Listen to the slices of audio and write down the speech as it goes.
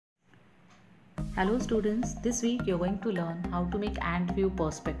Hello students, this week you're going to learn how to make ant view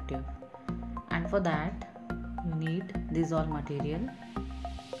perspective, and for that you need this all material.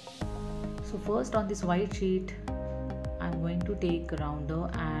 So first, on this white sheet I'm going to take a rounder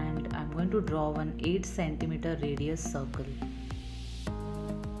and I'm going to draw one 8 centimeter radius circle.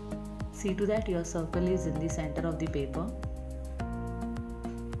 See to that your circle is in the center of the paper.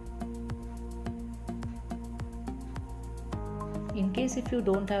 In case if you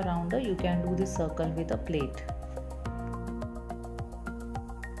don't have rounder, you can do this circle with a plate.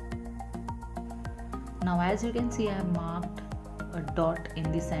 Now as you can see, I have marked a dot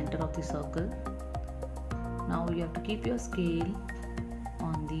in the center of the circle. Now you have to keep your scale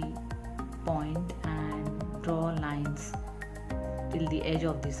on the point and draw lines till the edge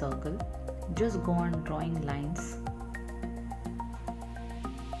of the circle. Just go on drawing lines.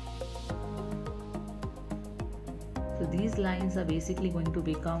 So these lines are basically going to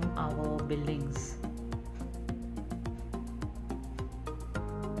become our buildings.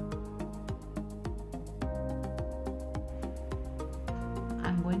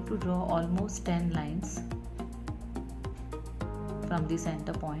 I'm going to draw almost 10 lines from the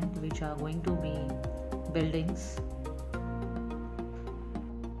center point, which are going to be buildings.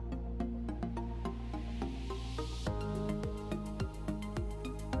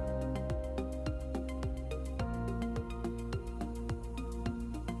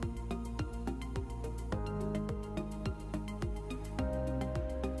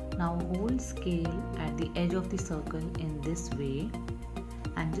 Now hold scale at the edge of the circle in this way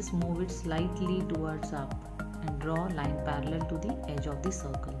and just move it slightly towards up and draw a line parallel to the edge of the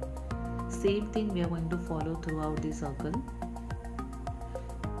circle. Same thing we are going to follow throughout the circle.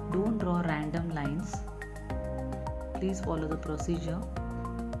 Don't draw random lines. Please follow the procedure.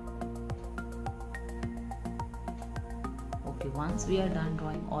 Okay, once we are done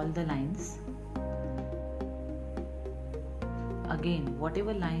drawing all the lines, again,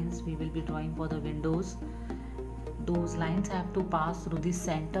 whatever lines we will be drawing for the windows, those lines have to pass through the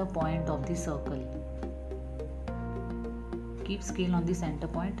center point of the circle. Keep scale on the center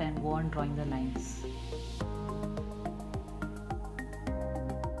point and go on drawing the lines.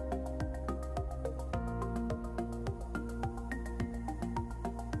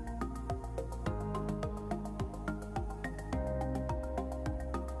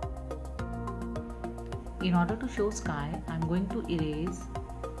 In order to show sky, I am going to erase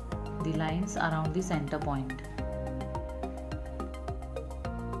the lines around the center point.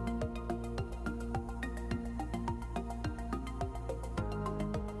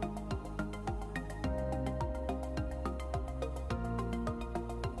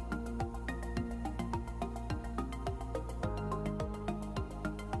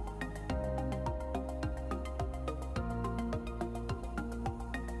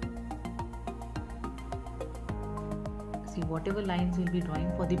 See, whatever lines we'll be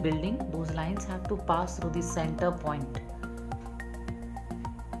drawing for the building, those lines have to pass through the center point.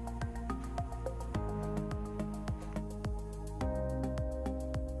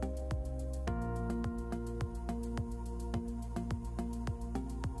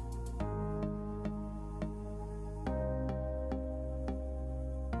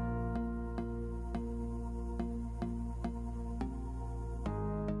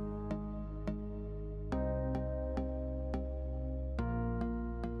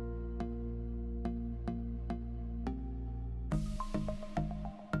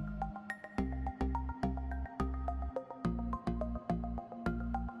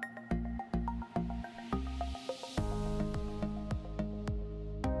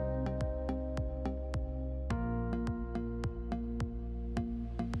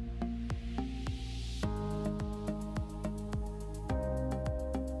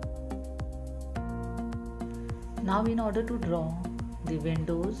 Now in order to draw the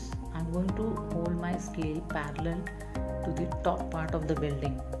windows, I'm going to hold my scale parallel to the top part of the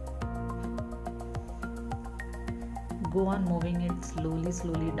building. Go on moving it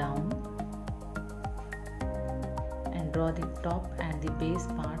slowly down and draw the top and the base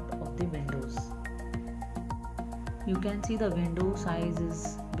part of the windows. You can see the window size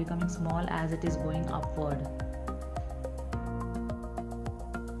is becoming small as it is going upward.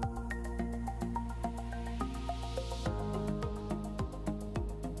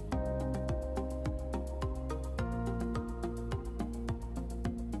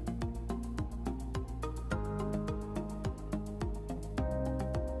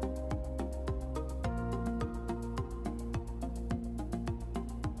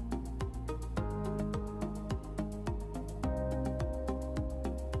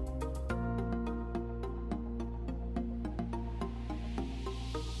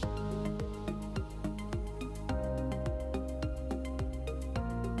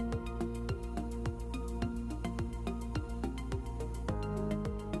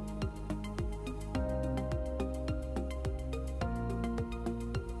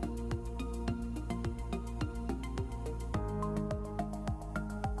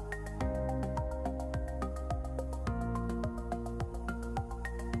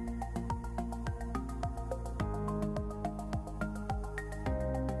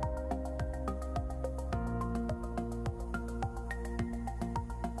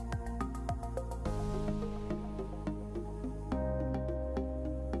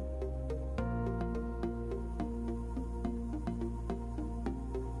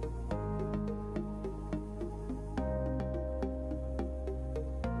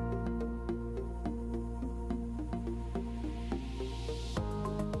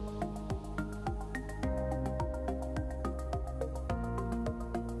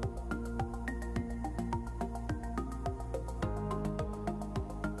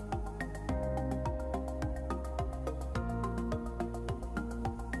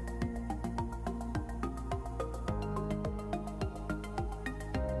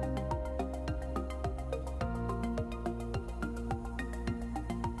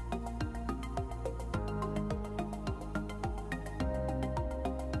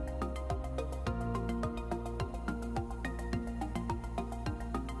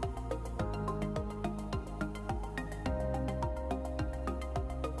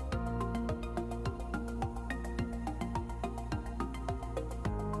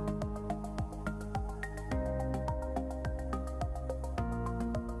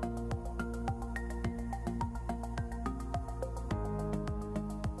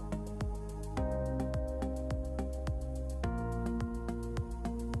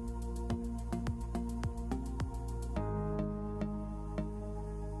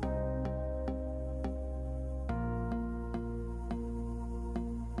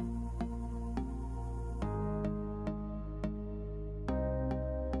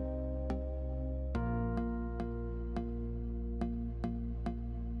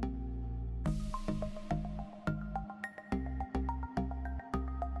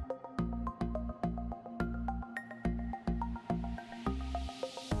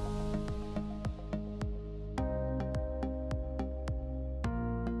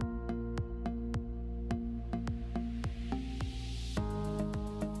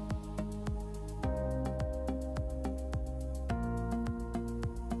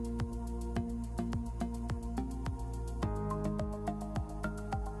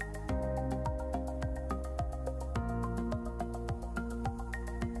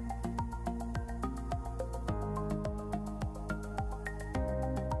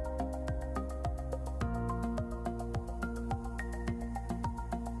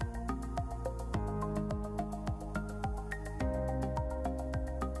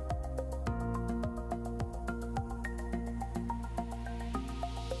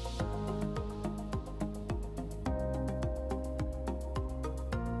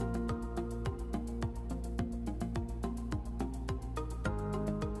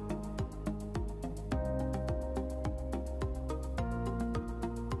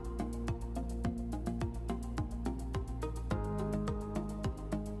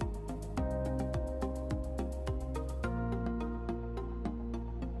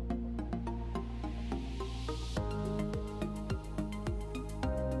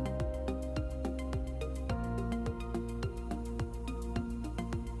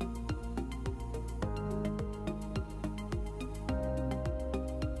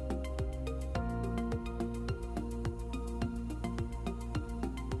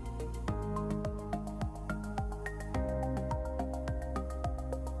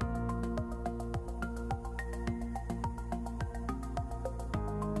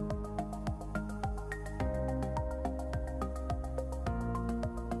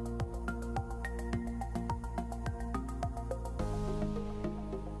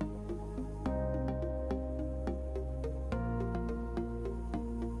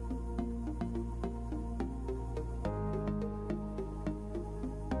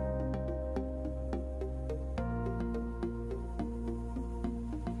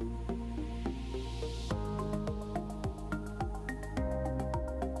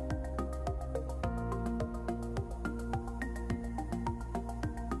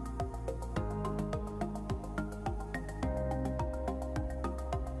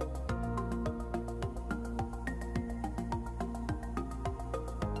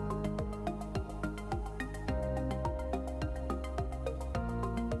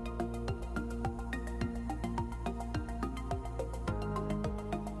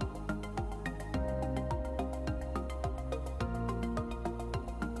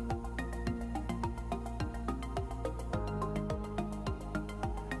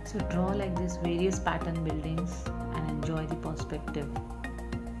 So draw like this various pattern buildings and enjoy the perspective.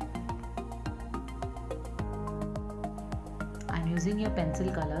 I'm using your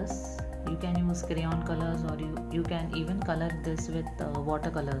pencil colors. You can use crayon colors, or you can even color this with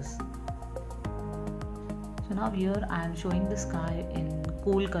watercolors. So now here I am showing the sky in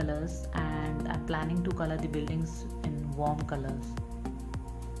cool colors, and I'm planning to color the buildings in warm colors.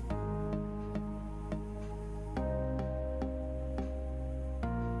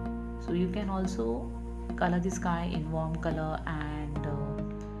 So you can also color the sky in warm color and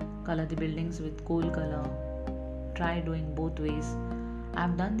color the buildings with cool color. Try doing both ways.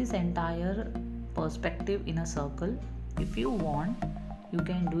 I've done this entire perspective in a circle. If you want, you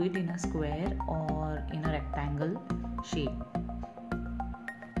can do it in a square or in a rectangle shape.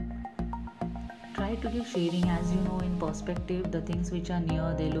 Try to give shading. As you know, in perspective, the things which are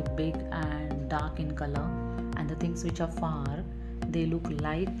near, they look big and dark in color, and the things which are far, they look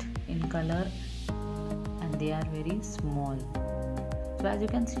light in color and they are very small. So as you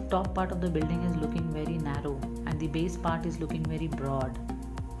can see, top part of the building is looking very narrow and the base part is looking very broad.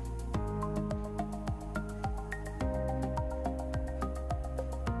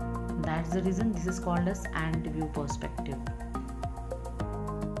 That's the reason this is called as ant view perspective.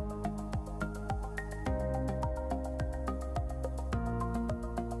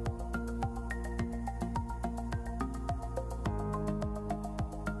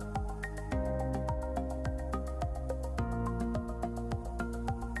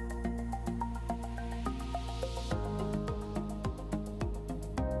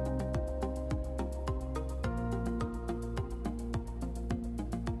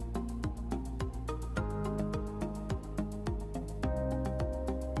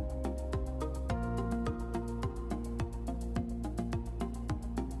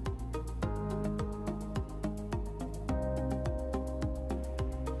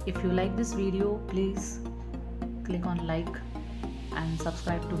 If you like this video, please click on like and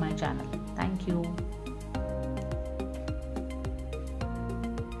subscribe to my channel. Thank you.